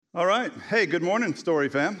All right. Hey, good morning, Story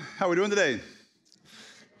fam. How are we doing today?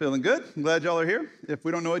 Feeling good? I'm glad y'all are here. If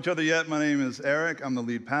we don't know each other yet, my name is Eric. I'm the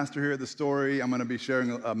lead pastor here at The Story. I'm going to be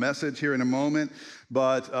sharing a message here in a moment.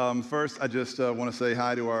 But first, I just want to say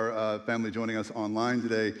hi to our family joining us online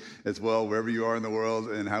today as well, wherever you are in the world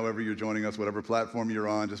and however you're joining us, whatever platform you're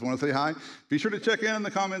on. Just want to say hi. Be sure to check in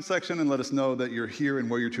the comments section and let us know that you're here and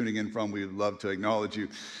where you're tuning in from. We'd love to acknowledge you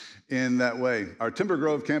in that way. Our Timber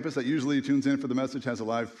Grove campus that usually tunes in for the message has a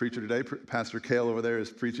live preacher today. Pastor Kale over there is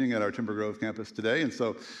preaching at our Timber Grove campus today, and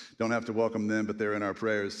so don't have to welcome them, but they're in our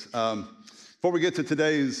prayers. Before we get to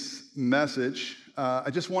today's message, I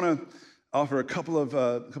just want to offer a couple of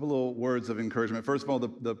little words of encouragement. First of all,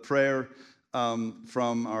 the prayer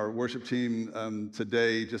from our worship team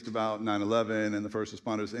today, just about 9/11 and the first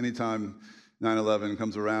responders. Anytime 9/11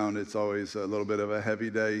 comes around, it's always a little bit of a heavy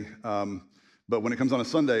day. But when it comes on a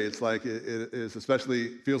Sunday, it's like it is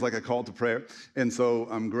especially feels like a call to prayer. And so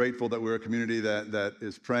I'm grateful that we're a community that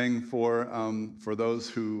is praying for those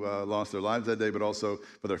who lost their lives that day, but also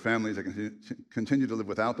for their families that continue to live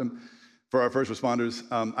without them. For our first responders,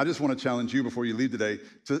 I just want to challenge you before you leave today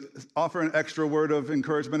to offer an extra word of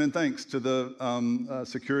encouragement and thanks to the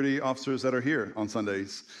security officers that are here on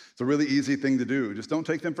Sundays. It's a really easy thing to do. Just don't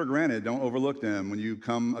take them for granted. Don't overlook them. When you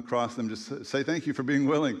come across them, just say thank you for being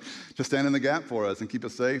willing to stand in the gap for us and keep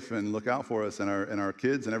us safe and look out for us and our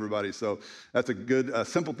kids and everybody. So that's a good,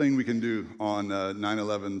 simple thing we can do on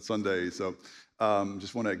 9/11 Sunday. So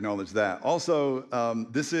just want to acknowledge that. Also,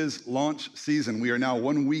 this is launch season. We are now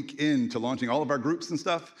 1 week into launching all of our groups and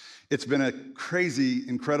stuff. It's been a crazy,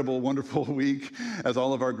 incredible, wonderful week as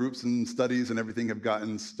all of our groups and studies and everything have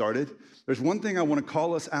gotten started. There's one thing I want to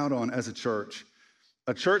call us out on as a church.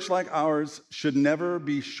 A church like ours should never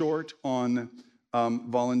be short on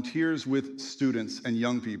volunteers with students and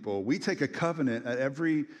young people. We take a covenant at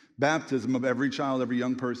every baptism of every child, every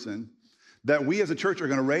young person, that we as a church are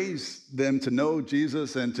going to raise them to know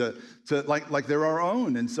Jesus and to like they're our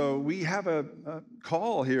own. And so we have a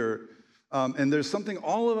call here, and there's something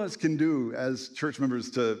all of us can do as church members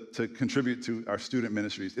to contribute to our student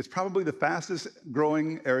ministries. It's probably the fastest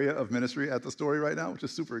growing area of ministry at The Story right now, which is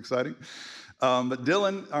super exciting. But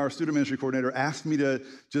Dylan, our student ministry coordinator, asked me to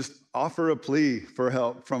just offer a plea for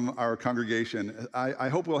help from our congregation. I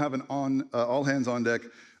hope we'll have an all hands on deck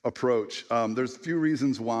approach. There's a few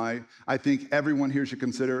reasons why I think everyone here should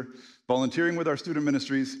consider volunteering with our student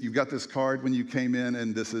ministries. You've got this card when you came in,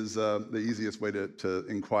 and this is the easiest way to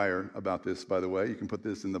inquire about this, by the way. You can put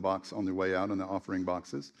this in the box on the way out in the offering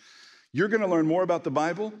boxes. You're going to learn more about the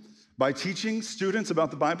Bible by teaching students about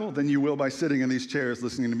the Bible than you will by sitting in these chairs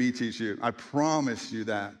listening to me teach you. I promise you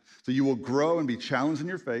that. So you will grow and be challenged in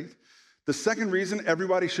your faith. The second reason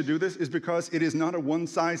everybody should do this is because it is not a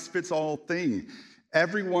one-size-fits-all thing.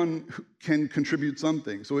 Everyone can contribute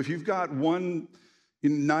something. So if you've got one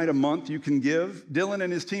night a month you can give, Dylan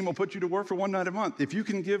and his team will put you to work for one night a month. If you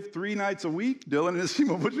can give 3 nights a week, Dylan and his team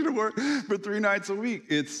will put you to work for 3 nights a week.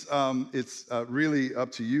 It's really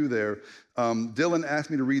up to you there. Dylan asked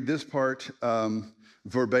me to read this part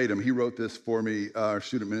verbatim. He wrote this for me, our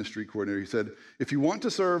student ministry coordinator. He said, if you want to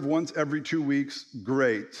serve once every 2 weeks,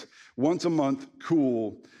 great. Once a month,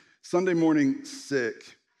 cool. Sunday morning,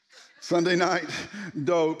 sick. Sunday night,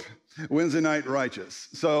 dope. Wednesday night, righteous.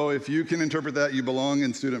 So if you can interpret that, you belong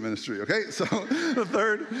in student ministry, okay? So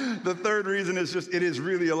the third reason is just it is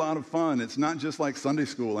really a lot of fun. It's not just like Sunday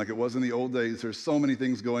school like it was in the old days. There's so many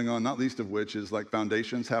things going on, not least of which is like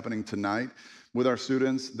foundations happening tonight with our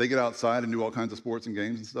students. They get outside and do all kinds of sports and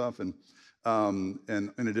games and stuff. And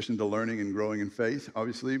in addition to learning and growing in faith,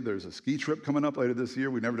 obviously, there's a ski trip coming up later this year.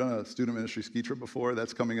 We've never done a student ministry ski trip before.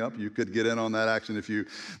 That's coming up. You could get in on that action if you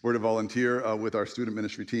were to volunteer with our student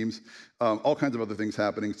ministry teams. All kinds of other things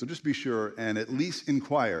happening. So just be sure and at least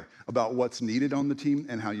inquire about what's needed on the team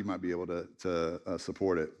and how you might be able to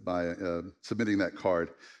support it by submitting that card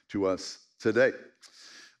to us today.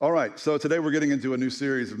 All right, so today we're getting into a new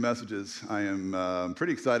series of messages. I am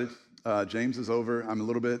pretty excited. James is over. I'm a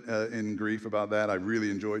little bit in grief about that. I really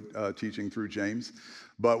enjoyed teaching through James.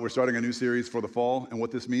 But we're starting a new series for the fall. And what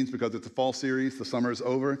this means, because it's a fall series, the summer is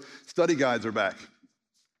over, study guides are back.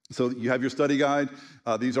 So you have your study guide.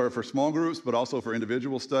 These are for small groups, but also for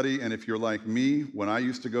individual study. And if you're like me, when I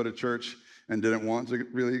used to go to church and didn't want to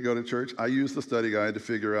really go to church, I used the study guide to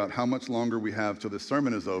figure out how much longer we have till the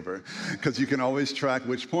sermon is over, because you can always track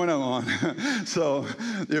which point I'm on. So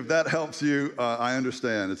if that helps you, I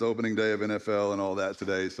understand. It's opening day of NFL and all that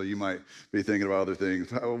today, so you might be thinking about other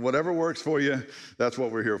things. Whatever works for you, that's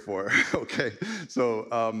what we're here for, okay? So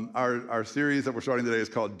our series that we're starting today is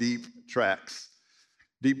called Deep Tracks.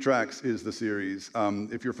 Deep Tracks is the series.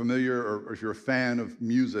 If you're familiar or if you're a fan of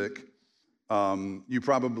music, you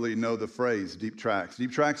probably know the phrase deep tracks.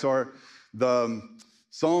 Deep tracks are the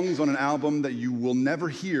songs on an album that you will never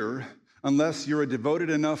hear unless you're a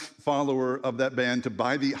devoted enough follower of that band to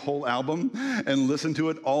buy the whole album and listen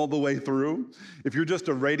to it all the way through. If you're just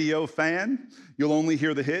a radio fan, you'll only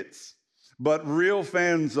hear the hits. But real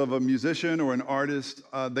fans of a musician or an artist,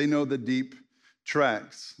 they know the deep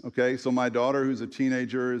tracks, okay? So my daughter, who's a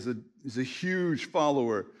teenager, is a huge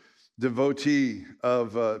follower, devotee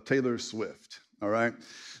of Taylor Swift, all right?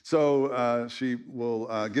 So she will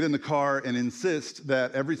get in the car and insist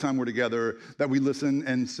that every time we're together that we listen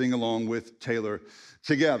and sing along with Taylor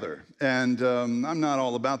together. And I'm not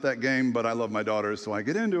all about that game, but I love my daughters, so I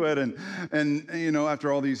get into it. And you know,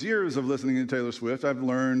 after all these years of listening to Taylor Swift, I've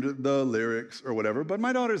learned the lyrics or whatever. But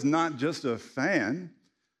my daughter's not just a fan.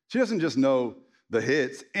 She doesn't just know the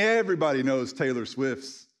hits. Everybody knows Taylor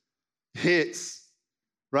Swift's hits,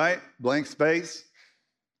 right? Blank Space,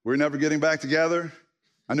 We're Never Getting Back Together,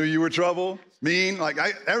 I Knew You Were Trouble, Mean.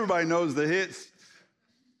 Everybody knows the hits,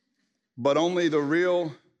 but only the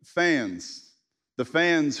real fans, the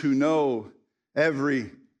fans who know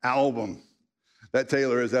every album that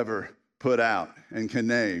Taylor has ever put out and can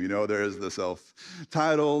name. You know, there's the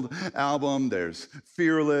self-titled album, there's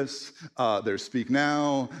Fearless, there's Speak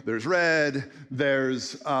Now, there's Red,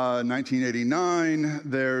 there's 1989,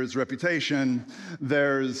 there's Reputation,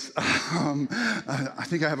 there's, I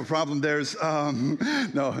think I have a problem, there's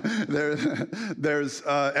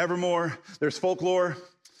Evermore, there's Folklore,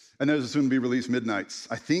 and there's a soon-to-be-released Midnights.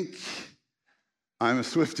 I think I'm a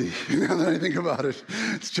Swiftie, now that I think about it.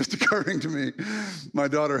 It's just occurring to me. My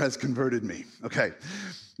daughter has converted me. Okay,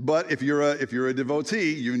 but if you're a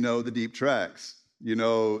devotee, you know the deep tracks. You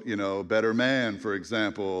know, Better Man, for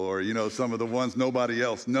example, or you know some of the ones nobody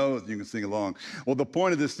else knows. You can sing along. Well, the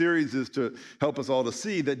point of this series is to help us all to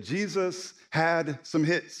see that Jesus had some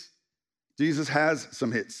hits. Jesus has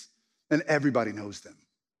some hits, and everybody knows them.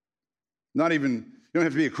 You don't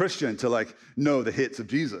have to be a Christian to know the hits of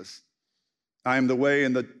Jesus. I am the way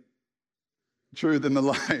and the truth and the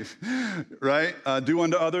life, right? Do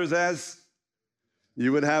unto others as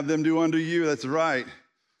you would have them do unto you. That's right.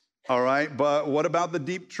 All right. But what about the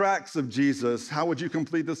deep tracks of Jesus? How would you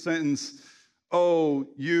complete the sentence? Oh,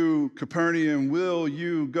 you, Capernaum, will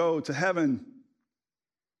you go to heaven?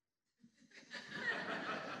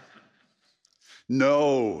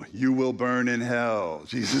 No, you will burn in hell,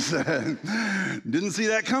 Jesus said. Didn't see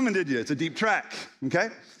that coming, did you? It's a deep track, okay?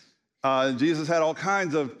 Jesus had all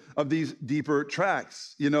kinds of these deeper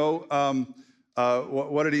tracks. You know,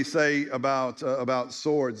 what did he say about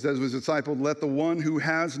swords? He says to his disciples, let the one who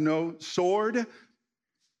has no sword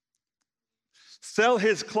sell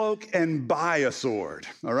his cloak and buy a sword.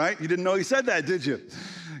 All right? You didn't know he said that, did you?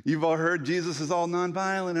 You've all heard Jesus is all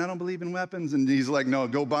nonviolent. I don't believe in weapons. And he's like, no,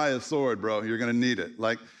 go buy a sword, bro. You're going to need it.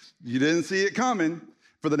 You didn't see it coming.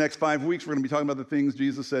 For the next 5 weeks, we're going to be talking about the things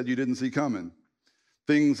Jesus said you didn't see coming.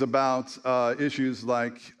 Things about issues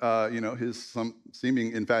like, his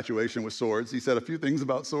seeming infatuation with swords. He said a few things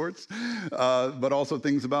about swords, but also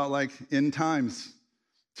things about end times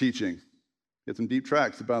teaching. Get some deep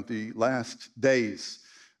tracks about the last days.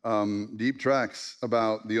 Deep tracks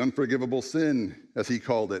about the unforgivable sin, as he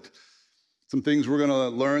called it. Some things we're going to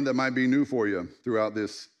learn that might be new for you throughout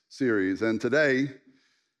this series. And today,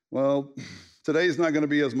 today's not going to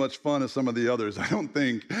be as much fun as some of the others, I don't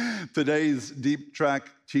think. Today's deep track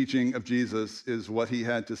teaching of Jesus is what he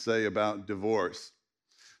had to say about divorce.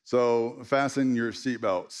 So fasten your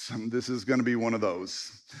seatbelts. This is going to be one of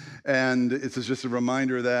those. And it's just a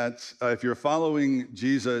reminder that if you're following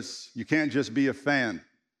Jesus, you can't just be a fan.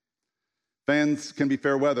 Fans can be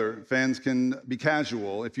fair weather. Fans can be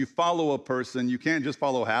casual. If you follow a person, you can't just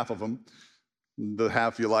follow half of them, the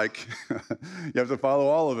half you like. You have to follow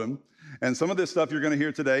all of them. And some of this stuff you're going to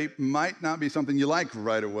hear today might not be something you like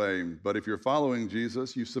right away, but if you're following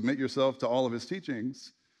Jesus, you submit yourself to all of his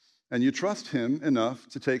teachings, and you trust him enough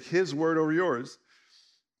to take his word over yours,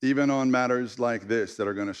 even on matters like this that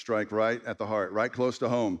are going to strike right at the heart, right close to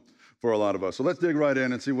home for a lot of us. So let's dig right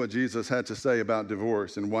in and see what Jesus had to say about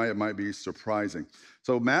divorce and why it might be surprising.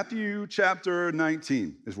 So Matthew chapter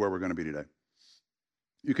 19 is where we're going to be today.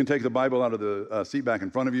 You can take the Bible out of the seat back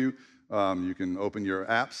in front of you. You can open your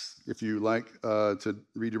apps if you like to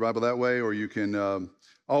read your Bible that way, or you can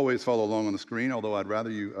always follow along on the screen, although I'd rather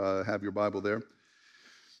you have your Bible there.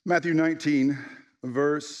 Matthew 19,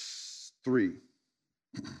 verse 3.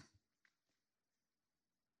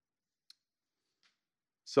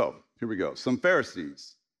 So, here we go. Some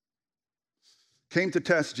Pharisees came to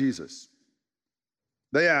test Jesus.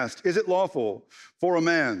 They asked, "Is it lawful for a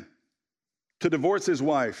man to divorce his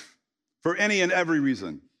wife for any and every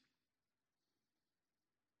reason?"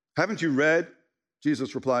 "Haven't you read,"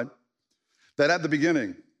 Jesus replied, "that at the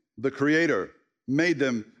beginning the Creator made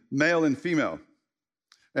them male and female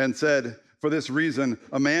and said, 'For this reason,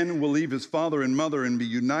 a man will leave his father and mother and be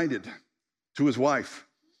united to his wife,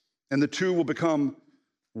 and the two will become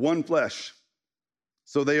one flesh.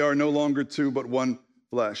 So they are no longer two, but one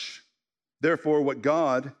flesh. Therefore, what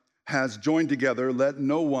God has joined together, let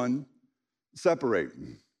no one separate.'"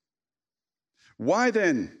 "Why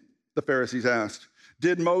then," the Pharisees asked,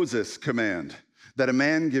 "did Moses command that a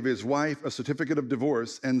man give his wife a certificate of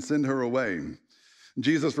divorce and send her away?"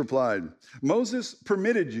 Jesus replied, "Moses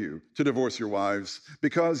permitted you to divorce your wives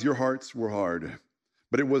because your hearts were hard.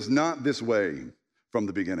 But it was not this way from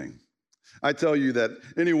the beginning. I tell you that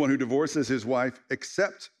anyone who divorces his wife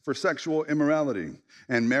except for sexual immorality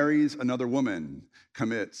and marries another woman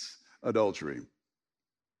commits adultery."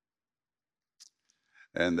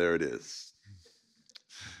 And there it is.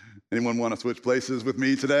 Anyone want to switch places with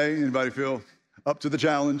me today? Anybody feel up to the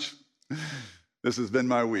challenge? This has been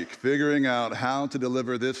my week, figuring out how to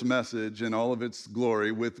deliver this message in all of its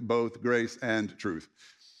glory with both grace and truth,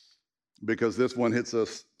 because this one hits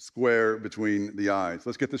us square between the eyes.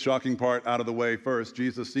 Let's get the shocking part out of the way first.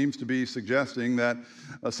 Jesus seems to be suggesting that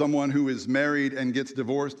someone who is married and gets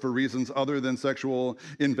divorced for reasons other than sexual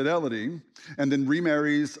infidelity and then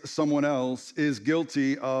remarries someone else is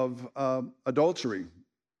guilty of adultery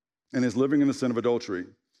and is living in the sin of adultery.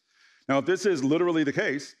 Now, if this is literally the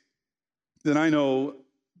case, then I know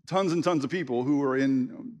tons and tons of people who are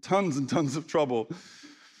in tons and tons of trouble,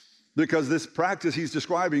 because this practice he's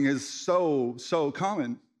describing is so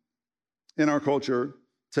common in our culture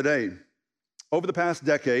today. Over the past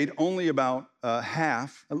decade, only about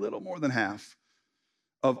half, a little more than half,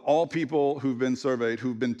 of all people who've been surveyed,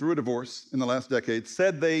 who've been through a divorce in the last decade,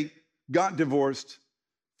 said they got divorced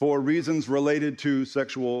for reasons related to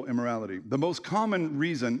sexual immorality. The most common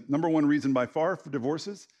reason, number one reason by far for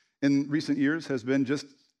divorces in recent years, has been just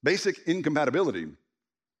basic incompatibility.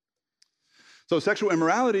 So sexual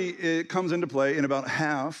immorality, it comes into play in about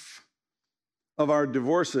half of our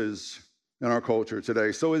divorces in our culture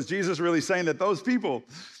today. So is Jesus really saying that those people,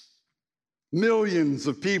 millions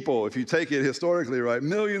of people, if you take it historically, right,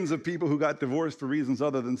 millions of people who got divorced for reasons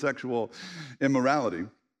other than sexual immorality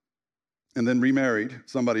and then remarried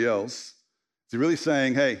somebody else, is he really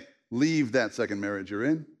saying, hey, leave that second marriage you're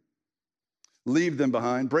in, leave them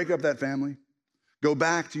behind, break up that family, go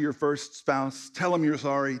back to your first spouse, tell them you're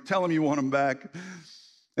sorry, tell them you want them back.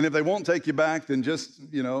 And if they won't take you back, then just,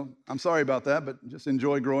 I'm sorry about that, but just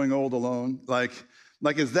enjoy growing old alone. Like,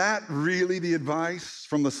 is that really the advice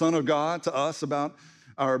from the Son of God to us about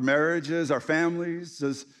our marriages, our families?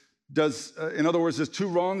 In other words, does two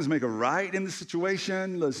wrongs make a right in this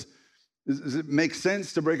situation? Does it make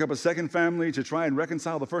sense to break up a second family to try and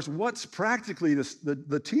reconcile the first? What's practically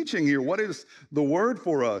the teaching here? What is the word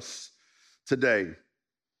for us today?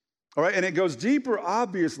 All right, and it goes deeper,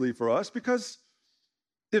 obviously, for us, because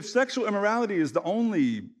if sexual immorality is the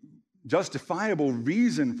only justifiable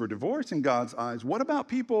reason for divorce in God's eyes, what about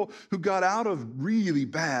people who got out of really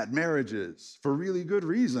bad marriages for really good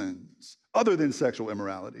reasons other than sexual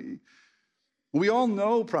immorality? We all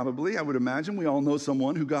know, probably, I would imagine, we all know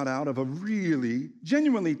someone who got out of a really,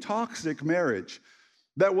 genuinely toxic marriage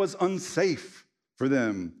that was unsafe for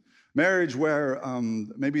them. Marriage where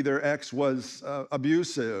maybe their ex was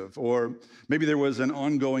abusive, or maybe there was an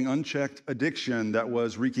ongoing unchecked addiction that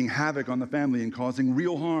was wreaking havoc on the family and causing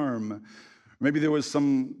real harm. Maybe there was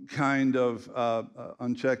some kind of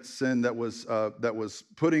unchecked sin that was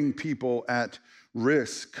putting people at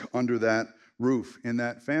risk under that roof in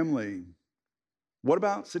that family. What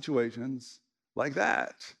about situations like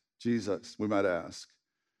that, Jesus, we might ask?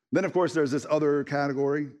 Then, of course, there's this other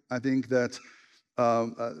category, I think, that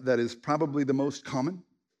is probably the most common,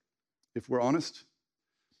 if we're honest.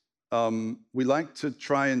 We like to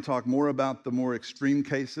try and talk more about the more extreme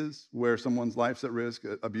cases where someone's life's at risk,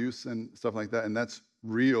 abuse and stuff like that, and that's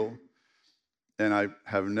real. And I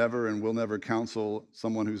have never and will never counsel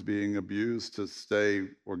someone who's being abused to stay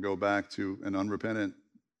or go back to an unrepentant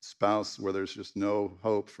spouse where there's just no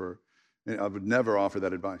hope for. I would never offer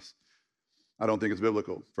that advice. I don't think it's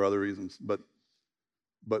biblical for other reasons, but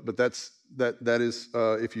that is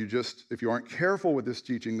if you aren't careful with this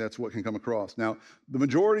teaching, that's what can come across. Now, the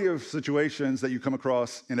majority of situations that you come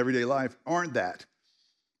across in everyday life aren't that.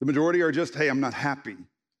 The majority are just, hey, I'm not happy.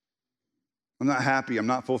 I'm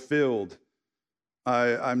not fulfilled.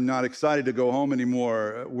 I'm not excited to go home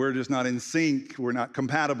anymore. We're just not in sync. We're not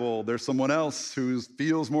compatible. There's someone else who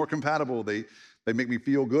feels more compatible. They They make me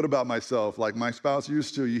feel good about myself like my spouse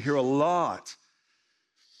used to. You hear a lot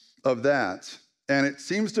of that. And it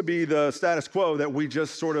seems to be the status quo that we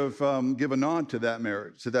just sort of give a nod to that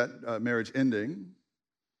marriage ending.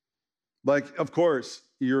 Like, of course,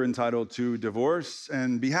 you're entitled to divorce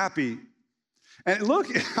and be happy. And look,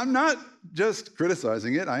 I'm not just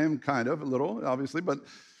criticizing it. I am kind of a little, obviously, but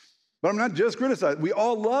I'm not just criticizing. We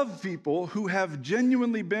all love people who have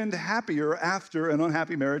genuinely been happier after an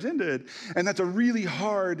unhappy marriage ended. And that's a really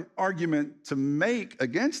hard argument to make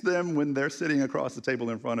against them when they're sitting across the table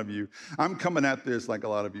in front of you. I'm coming at this like a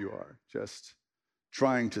lot of you are, just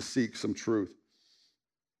trying to seek some truth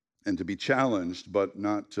and to be challenged, but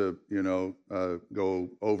not to, go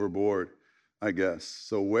overboard, I guess.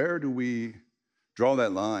 So where do we draw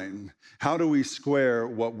that line? How do we square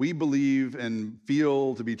what we believe and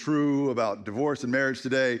feel to be true about divorce and marriage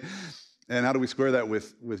today? And how do we square that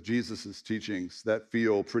with Jesus' teachings that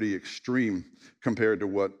feel pretty extreme compared to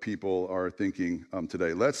what people are thinking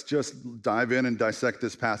today? Let's just dive in and dissect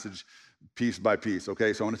this passage piece by piece,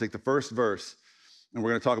 okay? So I want to take the first verse, and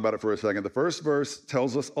we're going to talk about it for a second. The first verse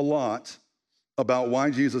tells us a lot about why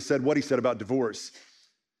Jesus said what he said about divorce.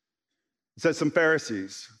 It says some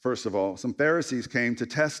Pharisees, first of all, some Pharisees came to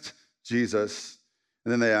test Jesus,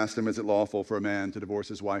 and then they asked him, is it lawful for a man to divorce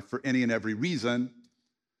his wife for any and every reason?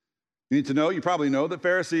 You need to know, you probably know that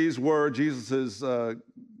Pharisees were Jesus's,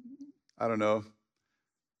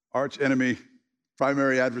 arch enemy,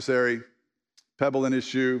 primary adversary, pebble in his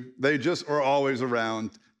shoe. They just were always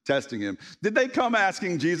around testing him. Did they come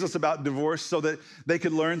asking Jesus about divorce so that they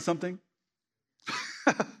could learn something?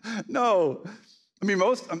 No. I mean,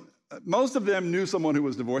 most of them knew someone who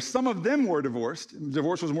was divorced. Some of them were divorced.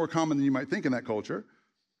 Divorce was more common than you might think in that culture.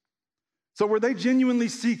 So were they genuinely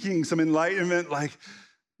seeking some enlightenment, like,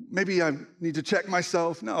 maybe I need to check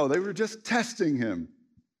myself? No, they were just testing him.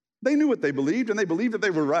 They knew what they believed, and they believed that they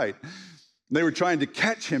were right. They were trying to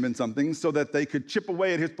catch him in something so that they could chip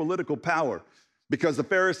away at his political power, because the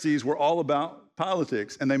Pharisees were all about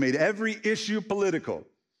politics, and they made every issue political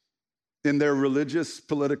in their religious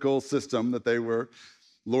political system that they were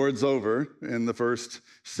lords over in the first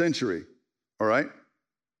century, all right?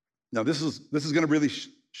 Now, this is going to really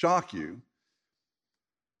shock you,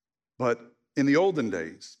 but in the olden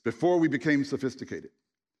days, before we became sophisticated,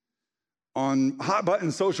 on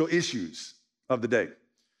hot-button social issues of the day,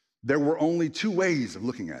 there were only two ways of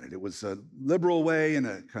looking at it. It was a liberal way and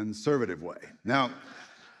a conservative way. Now,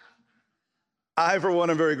 I, for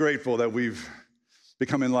one, am very grateful that we've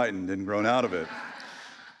become enlightened and grown out of it.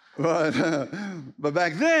 But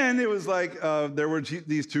back then, it was like there were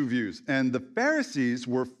these two views. And the Pharisees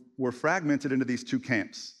were fragmented into these two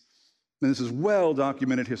camps. And this is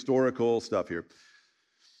well-documented historical stuff here.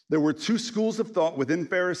 There were two schools of thought within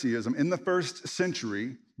Phariseeism in the first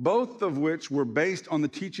century, both of which were based on the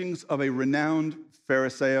teachings of a renowned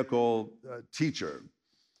Pharisaical teacher.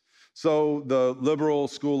 So the liberal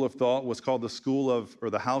school of thought was called the school of, or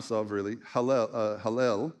the house of, really,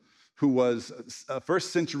 Hillel, who was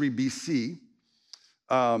first century BC,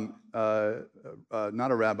 not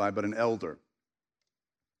a rabbi, but an elder.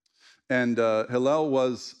 And Hillel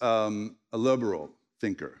was a liberal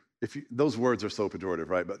thinker. Those words are so pejorative,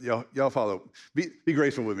 right? But y'all follow. Be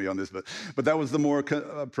graceful with me on this, but that was the more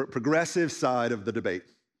progressive side of the debate.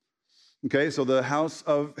 Okay, so the house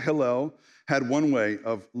of Hillel had one way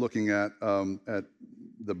of looking at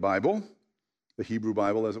the Bible, the Hebrew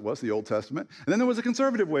Bible as it was, the Old Testament. And then there was a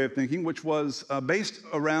conservative way of thinking, which was based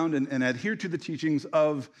around and adhered to the teachings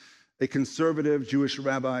of a conservative Jewish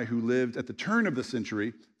rabbi who lived at the turn of the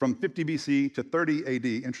century from 50 BC to 30 AD.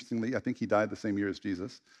 Interestingly, I think he died the same year as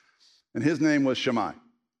Jesus. And his name was Shammai.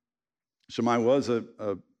 Shammai was an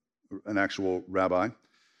actual rabbi,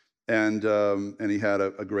 and he had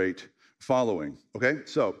a great following. Okay,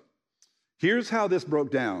 so here's how this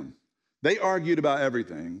broke down. They argued about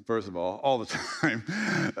everything, first of all the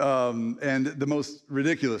time, and the most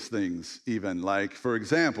ridiculous things even. Like, for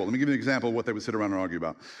example, let me give you an example of what they would sit around and argue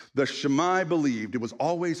about. The Shammai believed it was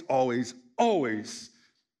always, always, always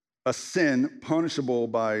a sin punishable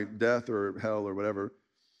by death or hell or whatever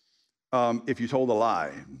if you told a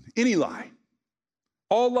lie, any lie.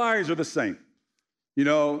 All lies are the same. You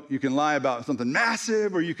know, you can lie about something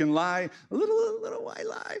massive, or you can lie a little white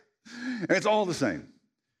lie, and it's all the same.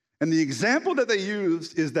 And the example that they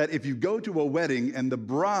used is that if you go to a wedding and the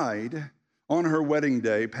bride on her wedding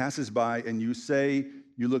day passes by and you say,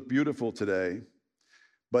 "You look beautiful today,"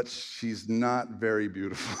 but she's not very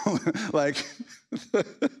beautiful. Like,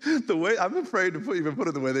 the way, I'm afraid to even put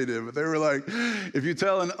it the way they did, but they were like, if you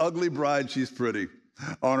tell an ugly bride she's pretty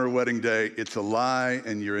on her wedding day, it's a lie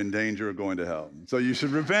and you're in danger of going to hell. So you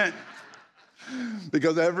should repent.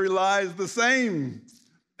 because every lie is the same.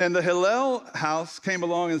 And the Hillel house came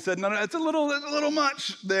along and said, no, it's a little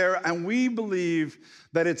much there. And we believe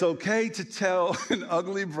that it's okay to tell an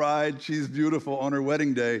ugly bride she's beautiful on her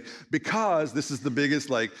wedding day, because this is the biggest,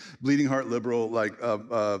 like, bleeding heart liberal, like,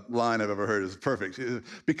 line I've ever heard. It's perfect.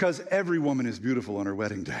 Because every woman is beautiful on her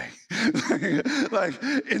wedding day. Like,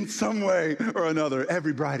 in some way or another,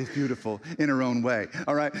 every bride is beautiful in her own way.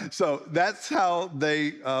 All right? So that's how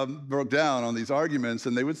they broke down on these arguments.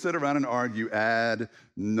 And they would sit around and argue ad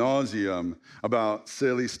nauseum about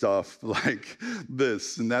silly stuff like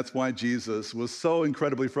this. And that's why Jesus was so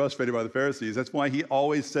incredibly frustrated by the Pharisees. That's why he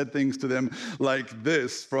always said things to them like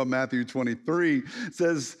this from Matthew 23. It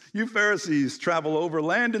says, you Pharisees travel over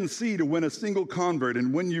land and sea to win a single convert,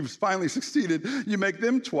 and when you've finally succeeded, you make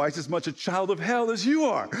them twice as much a child of hell as you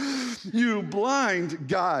are. You blind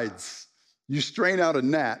guides. You strain out a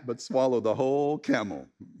gnat, but swallow the whole camel.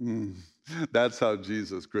 That's how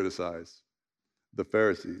Jesus criticized the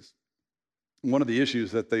Pharisees. One of the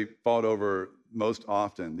issues that they fought over most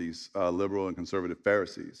often, these liberal and conservative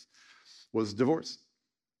Pharisees, was divorce.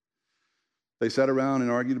 They sat around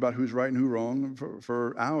and argued about who's right and who's wrong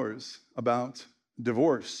for hours about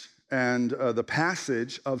divorce. And the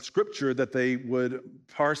passage of Scripture that they would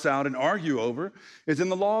parse out and argue over is in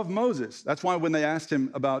the law of Moses. That's why when they asked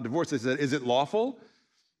him about divorce, they said, is it lawful?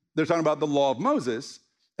 They're talking about the law of Moses.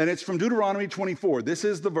 And it's from Deuteronomy 24. This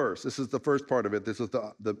is the verse. This is the first part of it. This is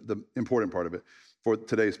the important part of it for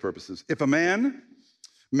today's purposes. If a man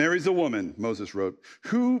marries a woman, Moses wrote,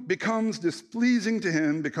 who becomes displeasing to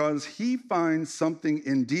him because he finds something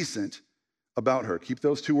indecent about her. Keep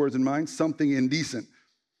those two words in mind, something indecent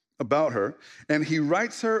about her. And he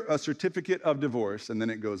writes her a certificate of divorce, and then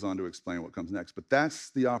it goes on to explain what comes next. But that's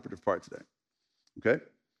the operative part today, okay?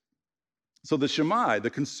 So the Shammai, the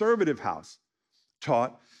conservative house,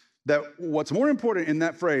 taught that what's more important in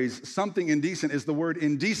that phrase, something indecent, is the word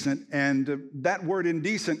indecent, and that word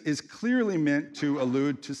indecent is clearly meant to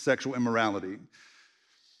allude to sexual immorality.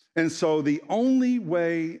 And so the only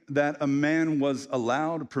way that a man was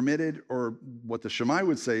allowed, permitted, or what the Shammai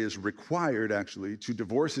would say is required, actually, to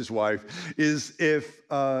divorce his wife is if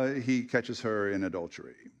he catches her in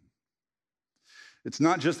adultery. It's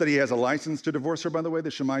not just that he has a license to divorce her, by the way.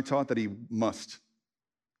 The Shammai taught that he must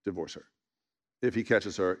divorce her if he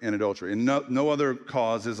catches her in adultery. And no other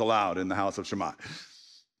cause is allowed in the house of Shammai.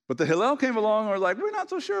 But the Hillel came along and were like, we're not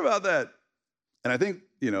so sure about that. And I think,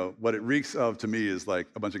 what it reeks of to me is like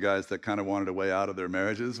a bunch of guys that kind of wanted a way out of their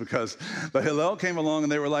marriages, because the Hillel came along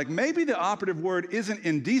and they were like, maybe the operative word isn't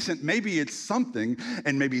indecent, maybe it's something,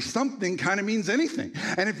 and maybe something kind of means anything.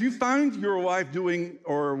 And if you find your wife doing,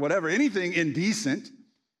 or whatever, anything indecent,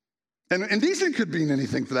 and indecent could mean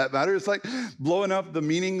anything for that matter. It's like blowing up the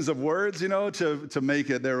meanings of words, to make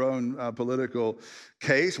it their own political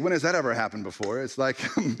case. When has that ever happened before? It's like,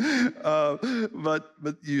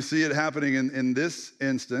 but you see it happening in this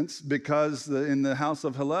instance, because in the house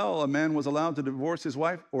of Hillel, a man was allowed to divorce his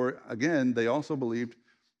wife, or again, they also believed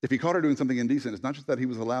if he caught her doing something indecent, it's not just that he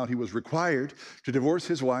was allowed, he was required to divorce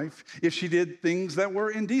his wife if she did things that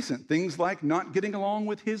were indecent, things like not getting along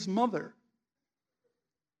with his mother.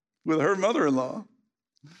 With her mother-in-law.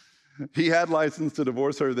 He had license to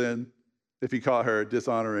divorce her then if he caught her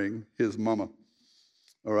dishonoring his mama.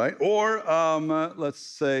 All right? Or let's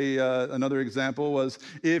say another example was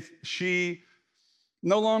if she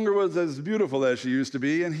no longer was as beautiful as she used to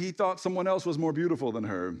be and he thought someone else was more beautiful than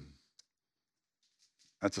her.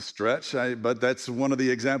 That's a stretch, but that's one of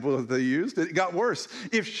the examples that they used. It got worse.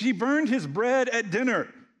 If she burned his bread at dinner.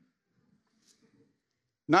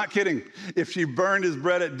 Not kidding. If she burned his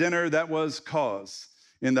bread at dinner, that was cause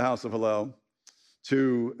in the house of Hillel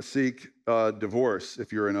to seek divorce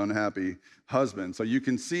if you're an unhappy husband. So you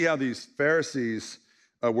can see how these Pharisees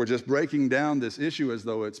were just breaking down this issue as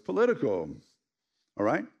though it's political. All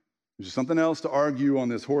right? There's something else to argue on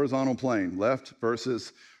this horizontal plane, left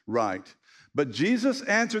versus right. But Jesus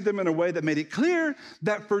answered them in a way that made it clear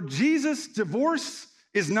that for Jesus, divorce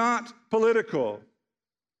is not political.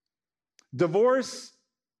 Divorce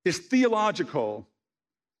is theological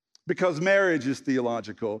because marriage is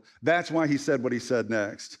theological. That's why he said what he said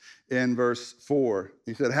next in verse 4.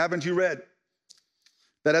 He said, haven't you read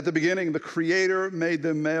that at the beginning the Creator made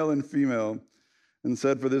them male and female and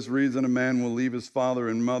said, for this reason a man will leave his father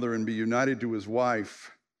and mother and be united to his wife,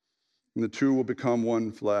 and the two will become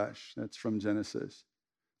one flesh. That's from Genesis.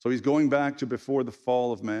 So he's going back to before the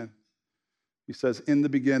fall of man. He says, in the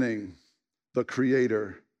beginning, the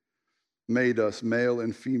Creator made us male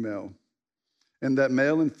and female. and that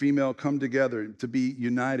male and female come together to be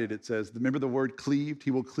united, it says. Remember the word cleaved? He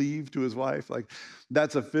will cleave to his wife. Like,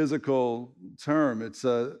 that's a physical term. It's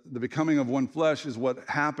the becoming of one flesh is what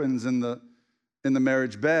happens in the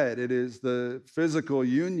marriage bed. It is the physical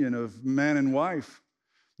union of man and wife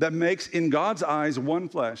that makes, in God's eyes, one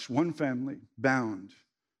flesh, one family, bound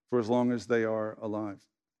for as long as they are alive.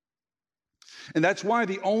 And that's why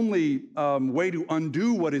the only way to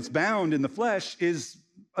undo what is bound in the flesh is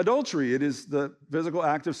adultery. It is the physical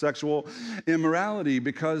act of sexual immorality,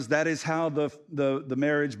 because that is how the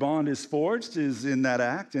marriage bond is forged, is in that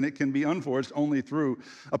act, and it can be unforged only through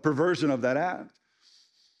a perversion of that act.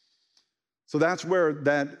 So that's where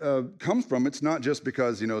that comes from. It's not just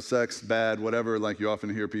because, sex, bad, whatever, like you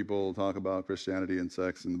often hear people talk about Christianity and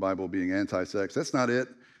sex and the Bible being anti-sex. That's not it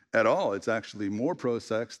at all. It's actually more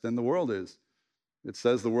pro-sex than the world is. It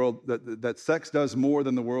says the world, that sex does more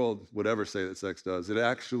than the world would ever say that sex does. It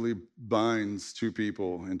actually binds two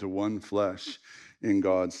people into one flesh in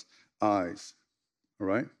God's eyes, all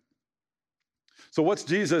right? So what's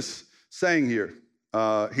Jesus saying here?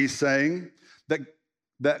 He's saying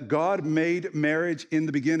that God made marriage in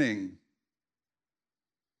the beginning,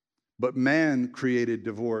 but man created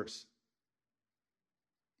divorce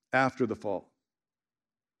after the fall.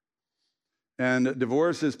 And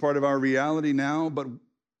divorce is part of our reality now, but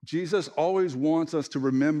Jesus always wants us to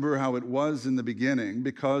remember how it was in the beginning,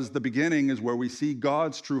 because the beginning is where we see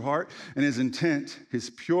God's true heart and his intent,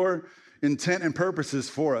 his pure intent and purposes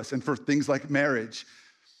for us and for things like marriage.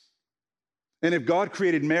 And if God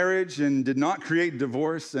created marriage and did not create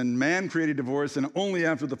divorce, and man created divorce, and only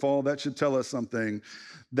after the fall, that should tell us something.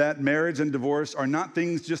 That marriage and divorce are not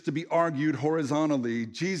things just to be argued horizontally.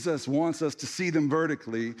 Jesus wants us to see them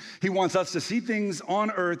vertically. He wants us to see things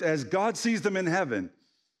on earth as God sees them in heaven.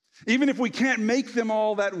 Even if we can't make them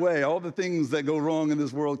all that way, all the things that go wrong in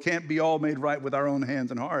this world can't be all made right with our own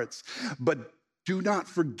hands and hearts. But do not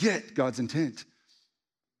forget God's intent,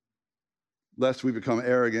 lest we become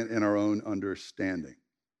arrogant in our own understanding.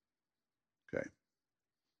 Okay.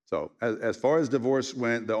 So as far as divorce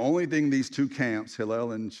went, the only thing these two camps,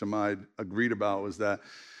 Hillel and Shammai, agreed about was that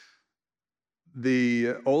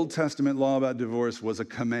the Old Testament law about divorce was a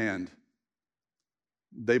command.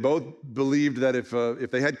 They both believed that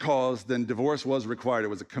if they had cause, then divorce was required. It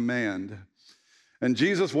was a command. And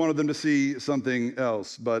Jesus wanted them to see something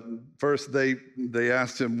else. But first they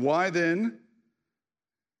asked him, why then,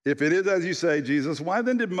 if it is as you say, Jesus, why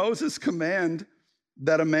then did Moses command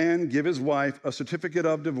that a man give his wife a certificate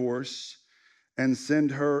of divorce and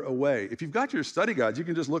send her away? If you've got your study guides, you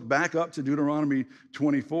can just look back up to Deuteronomy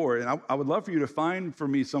 24. And I would love for you to find for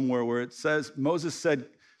me somewhere where it says, Moses said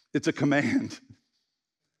it's a command.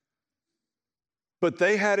 But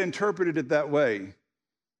they had interpreted it that way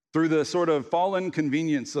through the sort of fallen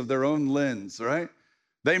convenience of their own lens, right?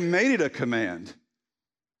 They made it a command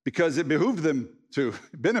because it behooved them to,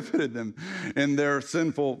 benefited them in their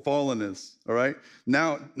sinful fallenness, all right?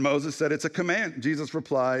 Now, Moses said it's a command. Jesus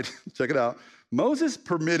replied, check it out, Moses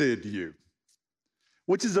permitted you,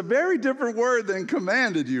 which is a very different word than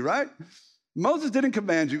commanded you, right? Moses didn't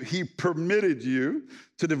command you. He permitted you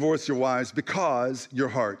to divorce your wives because your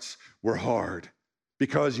hearts were hard,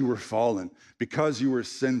 because you were fallen, because you were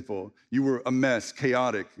sinful. You were a mess,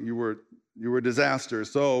 chaotic. You were a disaster.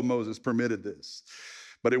 So Moses permitted this.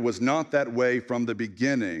 But it was not that way from the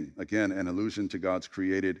beginning. Again, an allusion to God's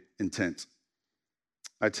created intent.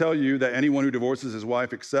 I tell you that anyone who divorces his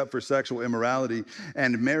wife except for sexual immorality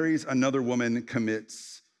and marries another woman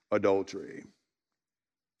commits adultery.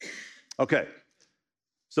 Okay,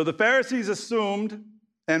 so the Pharisees assumed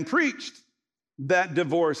and preached that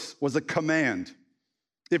divorce was a command.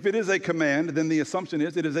 If it is a command, then the assumption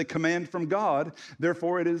is it is a command from God.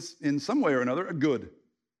 Therefore, it is in some way or another a good.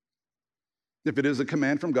 If it is a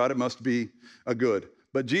command from God, it must be a good.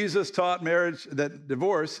 But Jesus taught that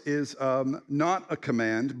divorce is not a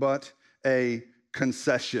command, but a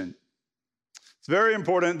concession. It's very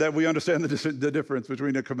important that we understand the difference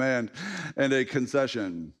between a command and a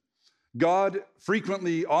concession. God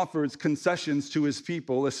frequently offers concessions to his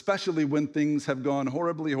people, especially when things have gone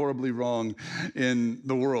horribly, horribly wrong in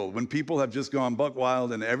the world. When people have just gone buck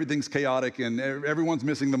wild and everything's chaotic and everyone's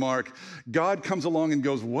missing the mark, God comes along and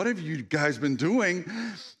goes, what have you guys been doing?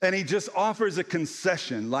 And he just offers a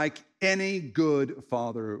concession like any good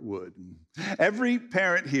father would. Every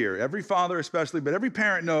parent here, every father especially, but every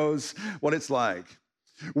parent knows what it's like.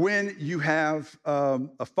 When you have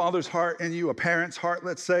a father's heart in you, a parent's heart,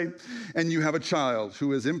 let's say, and you have a child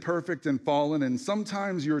who is imperfect and fallen, and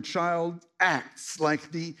sometimes your child acts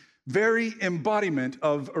like the very embodiment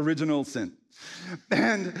of original sin.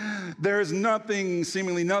 And there's nothing,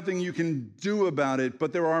 seemingly nothing you can do about it,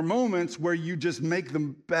 but there are moments where you just make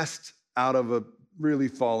the best out of a really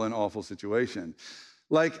fallen, awful situation.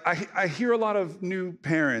 Like, I hear a lot of new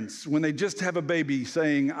parents, when they just have a baby,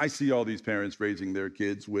 saying, I see all these parents raising their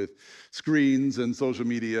kids with screens and social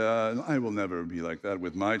media, and I will never be like that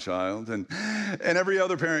with my child. And every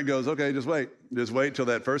other parent goes, okay, just wait. Just wait till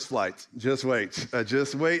that first flight. Just wait.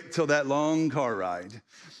 Just wait till that long car ride.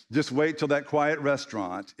 Just wait till that quiet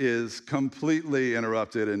restaurant is completely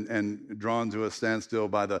interrupted and drawn to a standstill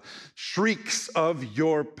by the shrieks of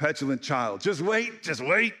your petulant child. Just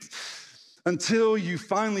wait until you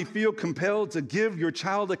finally feel compelled to give your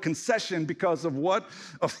child a concession because of what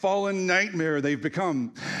a fallen nightmare they've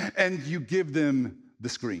become. And you give them the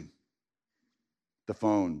screen, the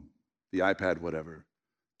phone, the iPad, whatever,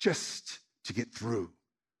 just to get through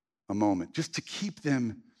a moment, just to keep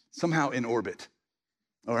them somehow in orbit,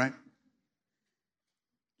 all right?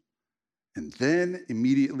 And then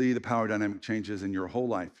immediately the power dynamic changes in your whole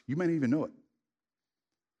life. You may not even know it.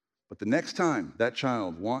 But the next time that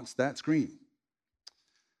child wants that screen,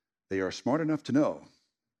 they are smart enough to know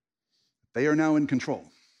they are now in control.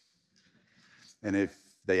 And if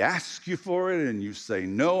they ask you for it and you say,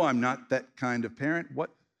 no, I'm not that kind of parent,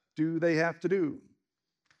 what do they have to do?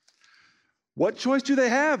 What choice do they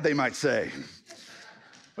have, they might say,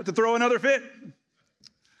 but to throw another fit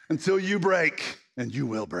until you break, and you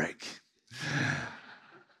will break.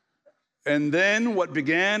 And then what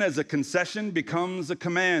began as a concession becomes a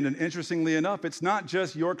command. And interestingly enough, it's not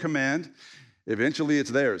just your command. Eventually,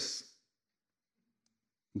 it's theirs.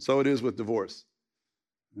 And so it is with divorce.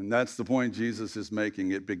 And that's the point Jesus is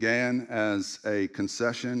making. It began as a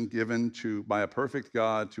concession given by a perfect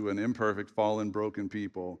God to an imperfect, fallen, broken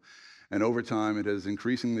people. And over time, it has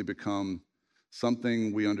increasingly become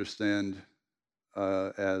something we understand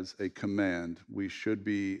as a command. We should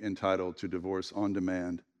be entitled to divorce on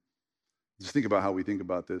demand. Just think about how we think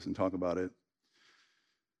about this and talk about it.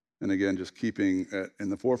 And again, just keeping in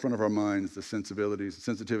the forefront of our minds the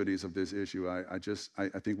sensitivities of this issue.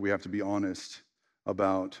 I think we have to be honest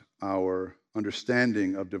about our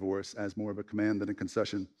understanding of divorce as more of a command than a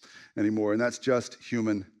concession anymore. And that's just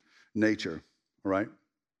human nature, all right?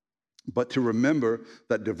 But to remember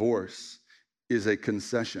that divorce is a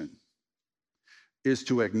concession is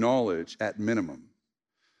to acknowledge at minimum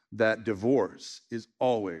that divorce is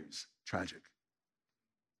always tragic.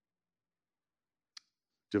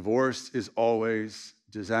 Divorce is always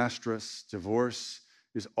disastrous. Divorce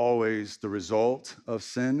is always the result of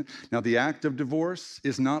sin. Now, the act of divorce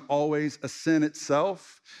is not always a sin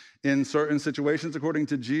itself. In certain situations, according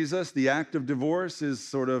to Jesus, the act of divorce is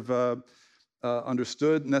sort of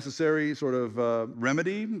understood, necessary sort of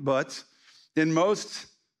remedy. But in most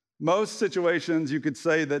situations, you could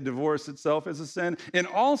say that divorce itself is a sin. In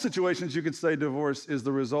all situations, you could say divorce is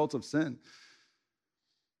the result of sin.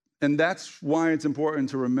 And that's why it's important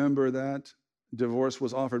to remember that divorce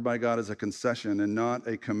was offered by God as a concession and not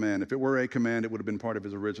a command. If it were a command, it would have been part of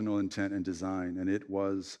his original intent and design, and it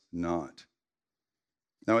was not.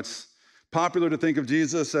 Now, it's popular to think of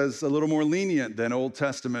Jesus as a little more lenient than Old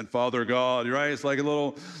Testament Father God, right? It's like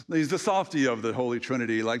he's the softy of the Holy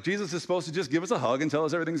Trinity. Like Jesus is supposed to just give us a hug and tell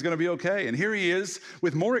us everything's going to be okay. And here he is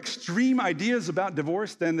with more extreme ideas about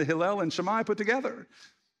divorce than the Hillel and Shammai put together.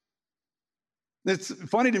 It's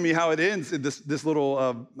funny to me how it ends. This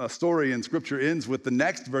little story in Scripture ends with the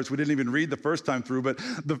next verse we didn't even read the first time through, but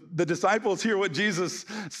the disciples hear what Jesus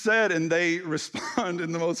said, and they respond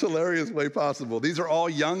in the most hilarious way possible. These are all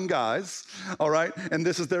young guys, all right? And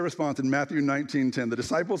this is their response in Matthew 19:10. The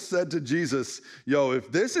disciples said to Jesus,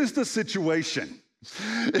 if this is the situation,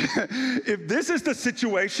 if this is the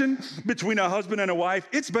situation between a husband and a wife,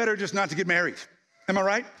 it's better just not to get married. Am I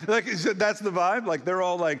right? Like, that's the vibe. Like, they're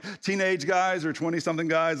all like teenage guys or 20-something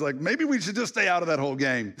guys. Like, maybe we should just stay out of that whole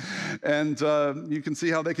game. And you can see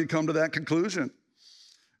how they could come to that conclusion.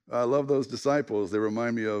 I love those disciples. They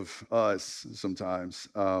remind me of us sometimes.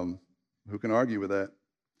 Who can argue with that?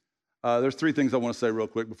 There's three things I want to say real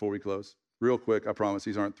quick before we close. Real quick, I promise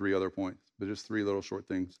these aren't three other points, but just three little short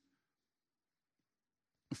things.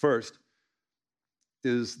 First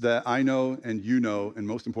is that I know and you know, and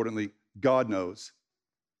most importantly, God knows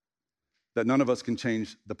that none of us can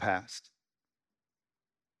change the past.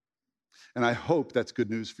 And I hope that's good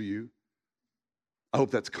news for you. I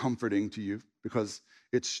hope that's comforting to you because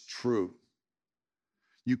it's true.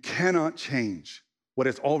 You cannot change what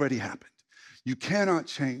has already happened. You cannot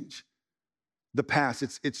change the past.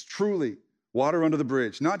 It's truly water under the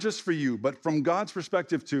bridge, not just for you, but from God's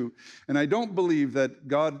perspective too. And I don't believe that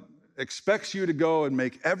God expects you to go and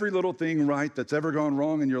make every little thing right that's ever gone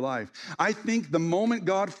wrong in your life. I think the moment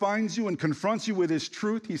God finds you and confronts you with his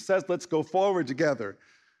truth, he says, let's go forward together.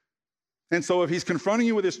 And so if he's confronting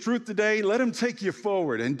you with his truth today, let him take you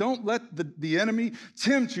forward. And don't let the enemy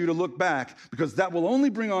tempt you to look back, because that will only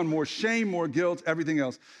bring on more shame, more guilt, everything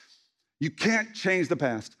else. You can't change the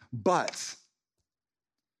past, but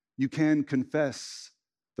you can confess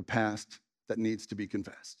the past that needs to be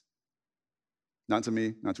confessed. Not to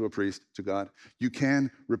me, not to a priest, to God. You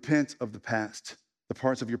can repent of the past, the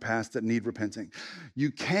parts of your past that need repenting.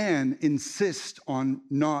 You can insist on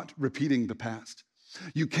not repeating the past.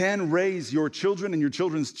 You can raise your children and your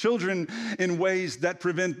children's children in ways that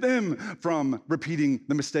prevent them from repeating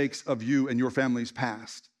the mistakes of you and your family's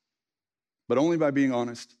past. But only by being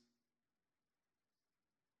honest.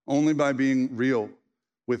 Only by being real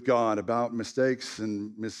with God about mistakes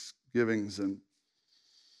and misgivings and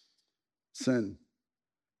sin.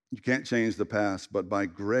 You can't change the past, but by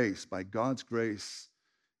grace, by God's grace,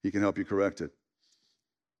 he can help you correct it.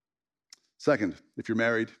 Second, if you're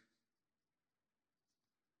married,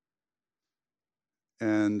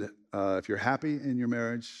 and if you're happy in your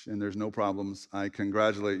marriage and there's no problems, I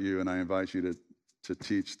congratulate you and I invite you to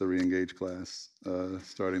teach the Reengage class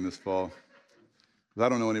starting this fall. I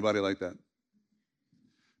don't know anybody like that.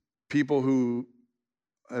 People who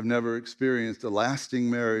have never experienced a lasting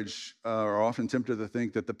marriage are often tempted to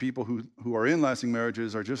think that the people who are in lasting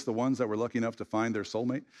marriages are just the ones that were lucky enough to find their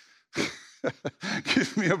soulmate.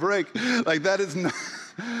 Give me a break. Like that is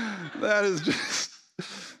just,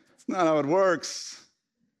 it's not how it works.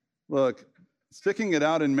 Look, sticking it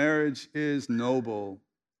out in marriage is noble.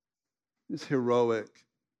 It's heroic.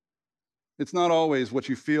 It's not always what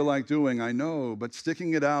you feel like doing, I know, but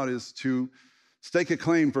sticking it out is to stake a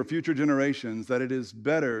claim for future generations that it is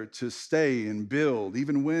better to stay and build,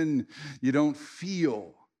 even when you don't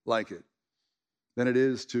feel like it, than it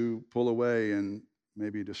is to pull away and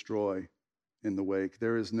maybe destroy in the wake.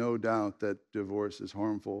 There is no doubt that divorce is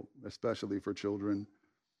harmful, especially for children.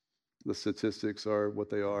 The statistics are what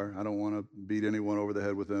they are. I don't want to beat anyone over the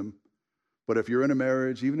head with them. But if you're in a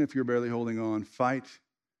marriage, even if you're barely holding on, fight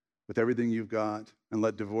with everything you've got and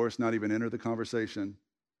let divorce not even enter the conversation.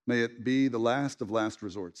 May it be the last of last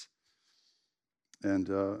resorts. And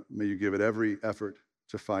may you give it every effort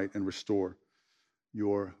to fight and restore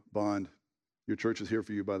your bond. Your church is here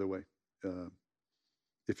for you, by the way,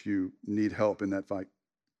 if you need help in that fight.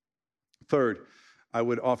 Third, I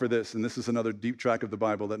would offer this, and this is another deep track of the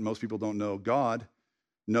Bible that most people don't know. God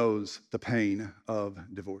knows the pain of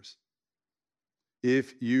divorce.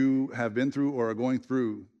 If you have been through or are going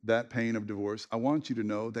through that pain of divorce, I want you to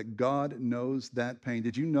know that God knows that pain.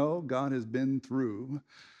 Did you know God has been through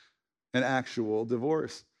an actual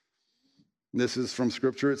divorce? This is from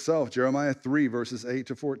Scripture itself, Jeremiah 3, verses 8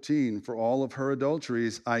 to 14. For all of her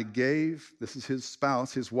adulteries, I gave, this is his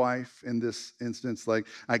spouse, his wife in this instance,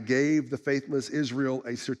 I gave the faithless Israel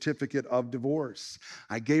a certificate of divorce.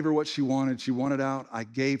 I gave her what she wanted. She wanted out. I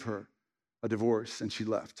gave her a divorce, and she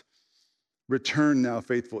left. Return now,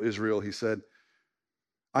 faithful Israel, he said.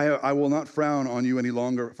 I will not frown on you any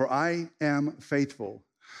longer, for I am faithful.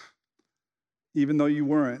 Even though you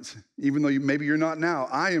weren't, even though maybe you're not now,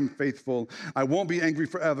 I am faithful. I won't be angry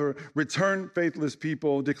forever. Return, faithless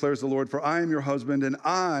people, declares the Lord, for I am your husband, and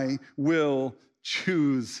I will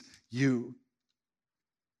choose you.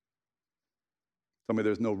 Tell me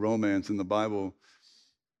there's no romance in the Bible.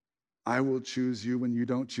 I will choose you when you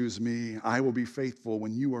don't choose me. I will be faithful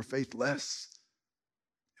when you are faithless.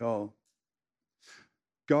 Y'all,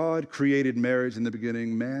 God created marriage in the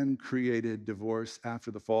beginning. Man created divorce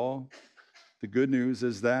after the fall. The good news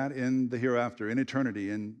is that in the hereafter, in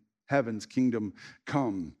eternity, in heaven's kingdom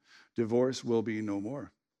come, divorce will be no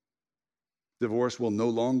more. Divorce will no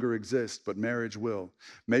longer exist, but marriage will.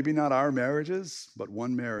 Maybe not our marriages, but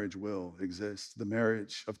one marriage will exist. The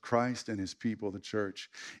marriage of Christ and his people, the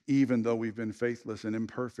church. Even though we've been faithless and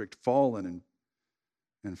imperfect, fallen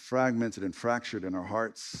and fragmented and fractured in our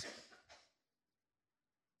hearts,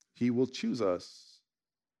 he will choose us,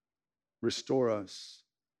 restore us,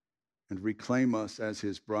 and reclaim us as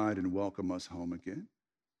his bride and welcome us home again.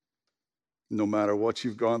 No matter what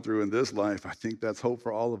you've gone through in this life, I think that's hope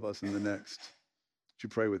for all of us in the next. Would you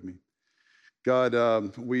pray with me?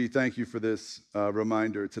 God, we thank you for this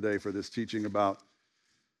reminder today, for this teaching about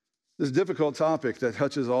this difficult topic that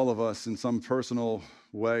touches all of us in some personal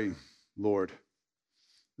way, Lord.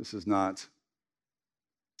 This is not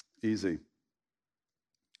easy.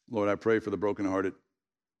 Lord, I pray for the brokenhearted.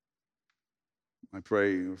 I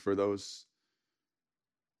pray for those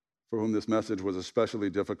for whom this message was especially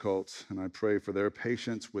difficult, and I pray for their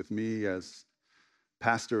patience with me as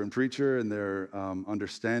pastor and preacher and their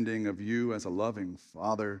understanding of you as a loving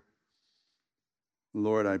Father.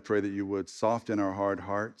 Lord, I pray that you would soften our hard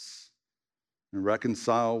hearts and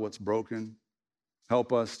reconcile what's broken.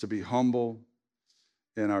 Help us to be humble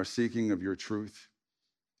in our seeking of your truth,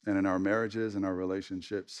 and in our marriages and our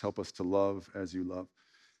relationships. Help us to love as you love.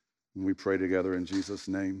 And we pray together in Jesus'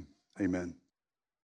 name. Amen.